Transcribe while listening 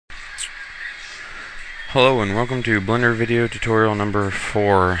Hello and welcome to Blender video tutorial number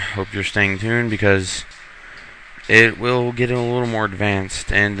 4. Hope you're staying tuned because it will get a little more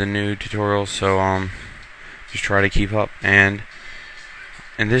advanced in the new tutorial, so just try to keep up. And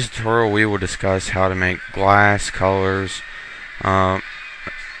in this tutorial we will discuss how to make glass, colors,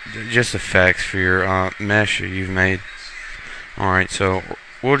 just effects for your mesh that you've made. Alright, so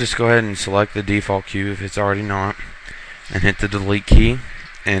we'll just go ahead and select the default cube if it's already not, and hit the delete key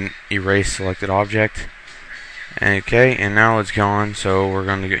and erase selected object. Okay, and now it's gone, so we're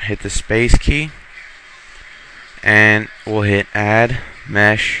going to hit the space key and we'll hit add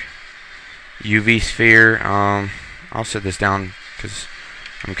mesh UV sphere. I'll set this down because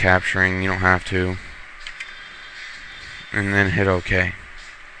I'm capturing, you don't have to, and then hit OK.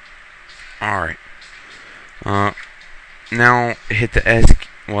 Alright, now hit the S key.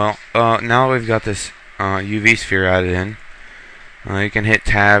 Well, now we've got this UV sphere added in. You can hit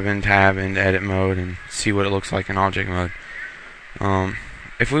tab and edit mode and see what it looks like in object mode.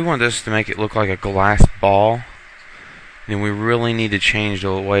 If we want this to make it look like a glass ball, then we really need to change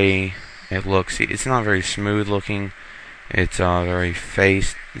the way it looks. See, it's not very smooth looking. It's very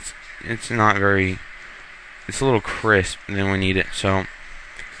faced. It's not very. It's a little crisp, and then we need it. So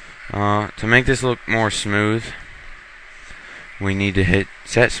to make this look more smooth, we need to hit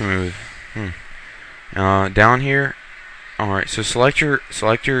set smooth. Down here. Alright, so select your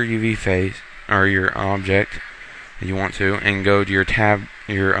UV face or your object that you want to, and go to your tab,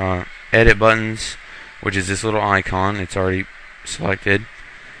 your edit buttons, which is this little icon. It's already selected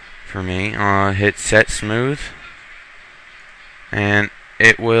for me. Hit set smooth, and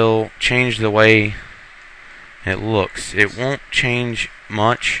it will change the way it looks. It won't change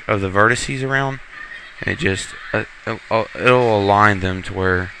much of the vertices around. It just it'll align them to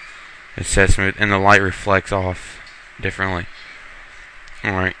where it's set smooth, and the light reflects off differently.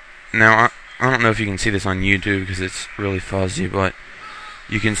 Alright, now I don't know if you can see this on YouTube because it's really fuzzy, but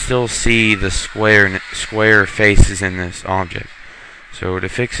you can still see the square faces in this object. So to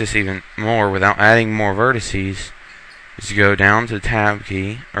fix this even more without adding more vertices is to go down to the tab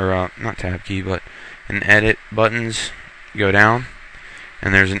key, or not tab key, but in edit buttons, go down,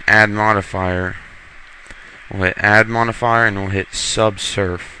 and there's an add modifier. We'll hit add modifier and we'll hit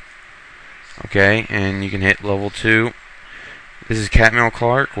subsurf. Okay, and you can hit level 2. This is Catmull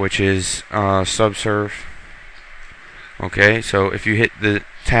Clark, which is subsurf. Okay, so if you hit the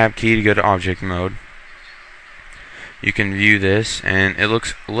tab key to go to object mode, you can view this, and it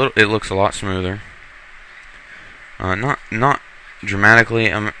looks a lot smoother. Not dramatically,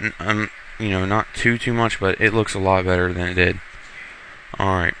 you know, not too much, but it looks a lot better than it did.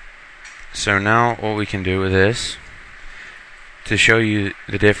 Alright, so now what we can do with this, to show you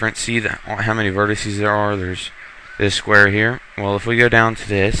the difference, see how many vertices there are. There's this square here. Well, if we go down to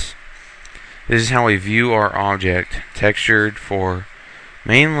this is how we view our object, textured for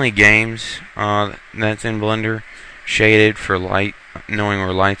mainly games, that's in Blender, shaded for light, knowing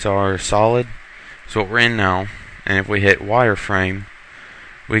where lights are, solid. So what we're in now, and if we hit wireframe,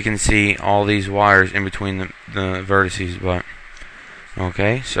 we can see all these wires in between the vertices. But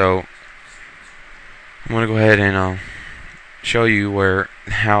okay, so I'm going to go ahead and show you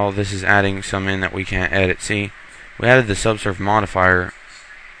how this is adding some in that we can't edit. See, we added the subsurf modifier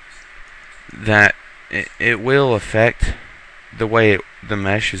that it will affect the way the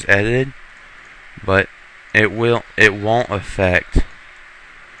mesh is edited, but it won't affect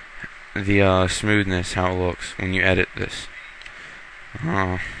the smoothness, how it looks when you edit this.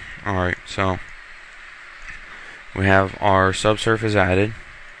 Alright, so we have our subsurface added.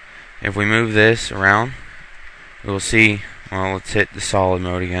 If we move this around, we'll see. Well, let's hit the solid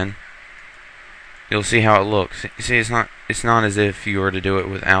mode again. You'll see how it looks. See, it's not as if you were to do it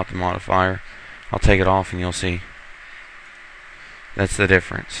without the modifier. I'll take it off and you'll see. That's the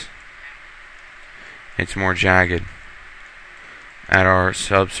difference. It's more jagged. At our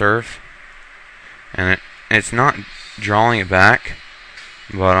subsurf, and it's not drawing it back,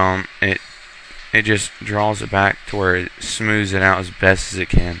 but it just draws it back to where it smooths it out as best as it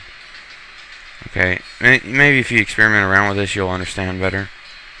can. Okay, maybe if you experiment around with this, you'll understand better.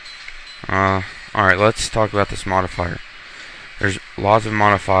 Alright, let's talk about this modifier. There's lots of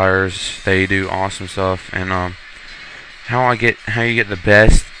modifiers. They do awesome stuff, and how you get the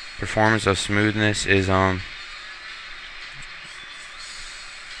best performance of smoothness is to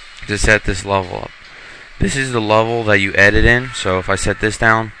set this level up. This is the level that you edit in. So if I set this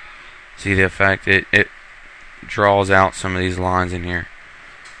down, see the effect? It draws out some of these lines in here.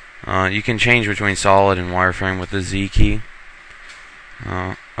 You can change between solid and wireframe with the Z key.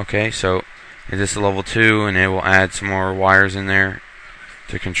 Okay, so this is level 2, and it will add some more wires in there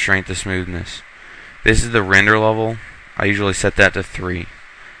to constrain the smoothness. This is the render level. I usually set that to 3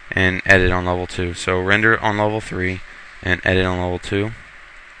 and edit on level 2. So render on level 3 and edit on level 2.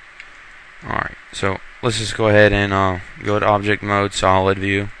 Alright, so let's just go ahead and go to object mode, solid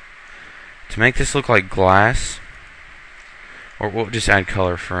view. To make this look like glass, or we'll just add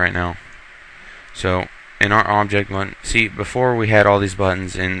color for right now. So in our object button, see, before we had all these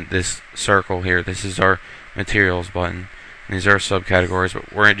buttons in this circle here. This is our materials button. These are subcategories,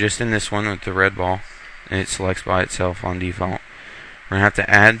 but we're just in this one with the red ball, and it selects by itself on default. We're going to have to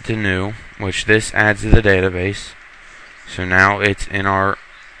add to new, which this adds to the database. So now it's in our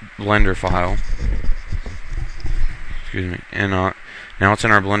Blender file. Excuse me. And now it's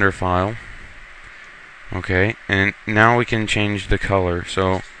in our Blender file. Okay, and now we can change the color.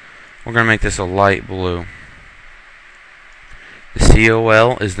 So we're going to make this a light blue. The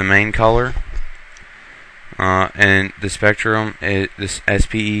COL is the main color. And the spectrum, this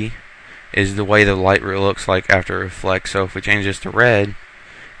SPE, is the way the light looks like after it reflects. So if we change this to red,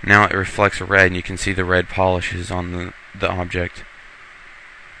 now it reflects a red, and you can see the red polishes on the object.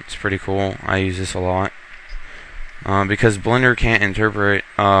 It's pretty cool. I use this a lot. Because Blender can't interpret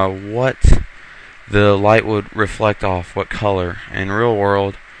what the light would reflect off, what color. In real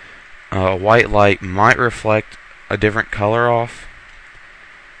world, white light might reflect a different color off,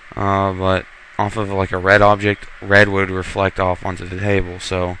 but off of like a red object, red would reflect off onto the table.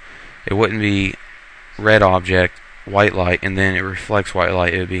 So it wouldn't be red object, white light, and then it reflects white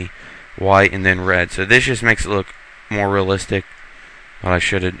light. It would be white and then red. So this just makes it look more realistic. But I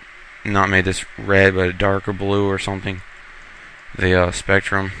should have not made this red, but a darker blue or something. The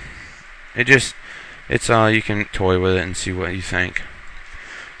spectrum. It's you can toy with it and see what you think.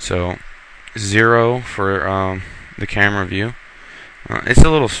 So 0 for the camera view. It's a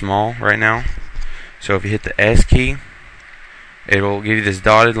little small right now. So if you hit the S key, it will give you this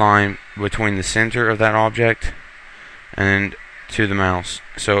dotted line between the center of that object and to the mouse.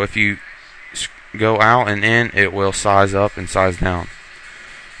 So if you go out and in, it will size up and size down.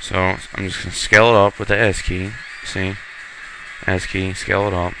 So I'm just going to scale it up with the S key. See? S key, scale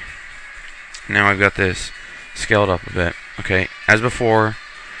it up. Now I've got this scaled up a bit. Okay, as before,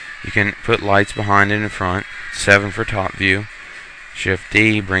 you can put lights behind and in front. 7 for top view. Shift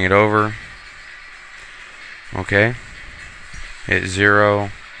D, bring it over. Okay, hit 0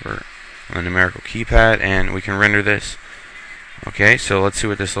 for the numerical keypad, and we can render this. Okay, so let's see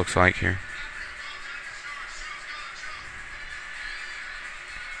what this looks like here.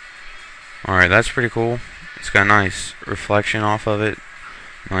 Alright, that's pretty cool. It's got a nice reflection off of it.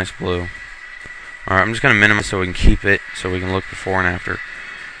 Nice blue. Alright, I'm just going to minimize so we can keep it, so we can look before and after.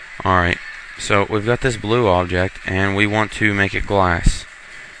 Alright, so we've got this blue object, and we want to make it glass.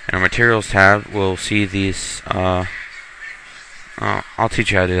 In our materials tab, we'll see these. I'll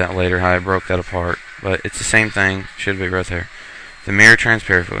teach you how to do that later, how I broke that apart. But it's the same thing. Should be right there. The mirror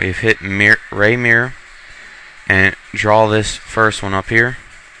transparent. We've hit ray mirror and draw this first one up here.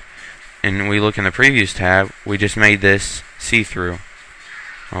 And we look in the previews tab. We just made this see-through.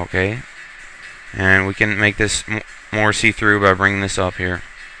 Okay, and we can make this more see-through by bringing this up here.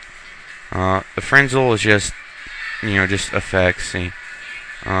 The Frenzel is just, just effects. See.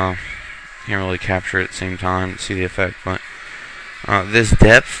 Can't really capture it at the same time to see the effect, but this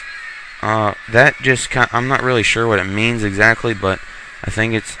depth, that just I'm not really sure what it means exactly, but I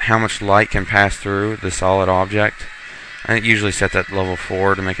think it's how much light can pass through the solid object. I usually set that to level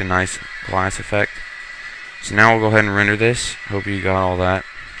 4 to make a nice glass effect. So now we'll go ahead and render this. Hope you got all that.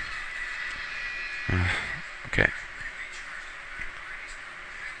 Okay.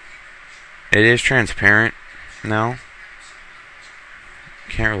 It is transparent now.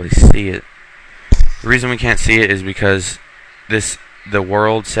 Can't really see it. The reason we can't see it is because the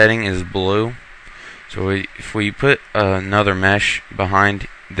world setting is blue. So if we put another mesh behind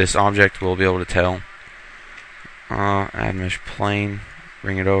this object, we'll be able to tell. Add mesh plane,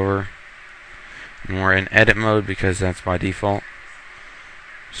 bring it over, and we're in edit mode because that's by default.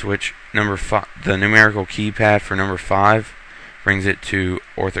 Switch number 5. The numerical keypad for number 5 brings it to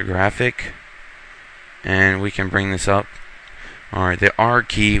orthographic, and we can bring this up. Alright, the R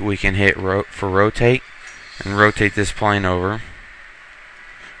key we can hit for rotate, and rotate this plane over.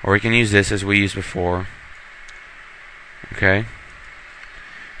 Or we can use this as we used before. Okay.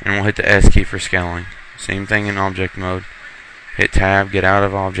 And we'll hit the S key for scaling. Same thing in object mode. Hit tab, get out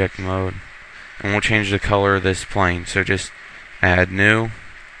of object mode, and we'll change the color of this plane. So just add new.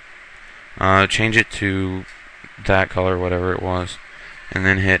 Change it to that color, whatever it was, and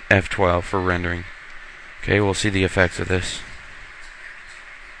then hit F12 for rendering. Okay, we'll see the effects of this.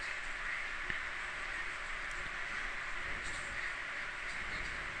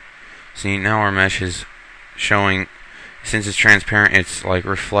 See, now our mesh is showing, since it's transparent, it's like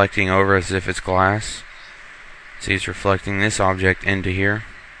reflecting over as if it's glass. See, it's reflecting this object into here.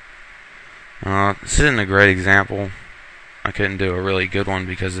 This isn't a great example. I couldn't do a really good one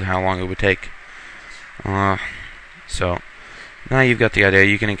because of how long it would take. So now you've got the idea.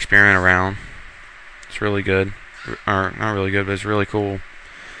 You can experiment around. It's really good, or not really good, but it's really cool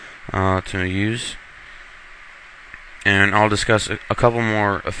to use. And I'll discuss a couple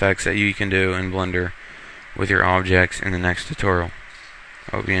more effects that you can do in Blender with your objects in the next tutorial.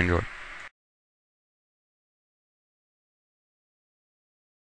 I hope you enjoy.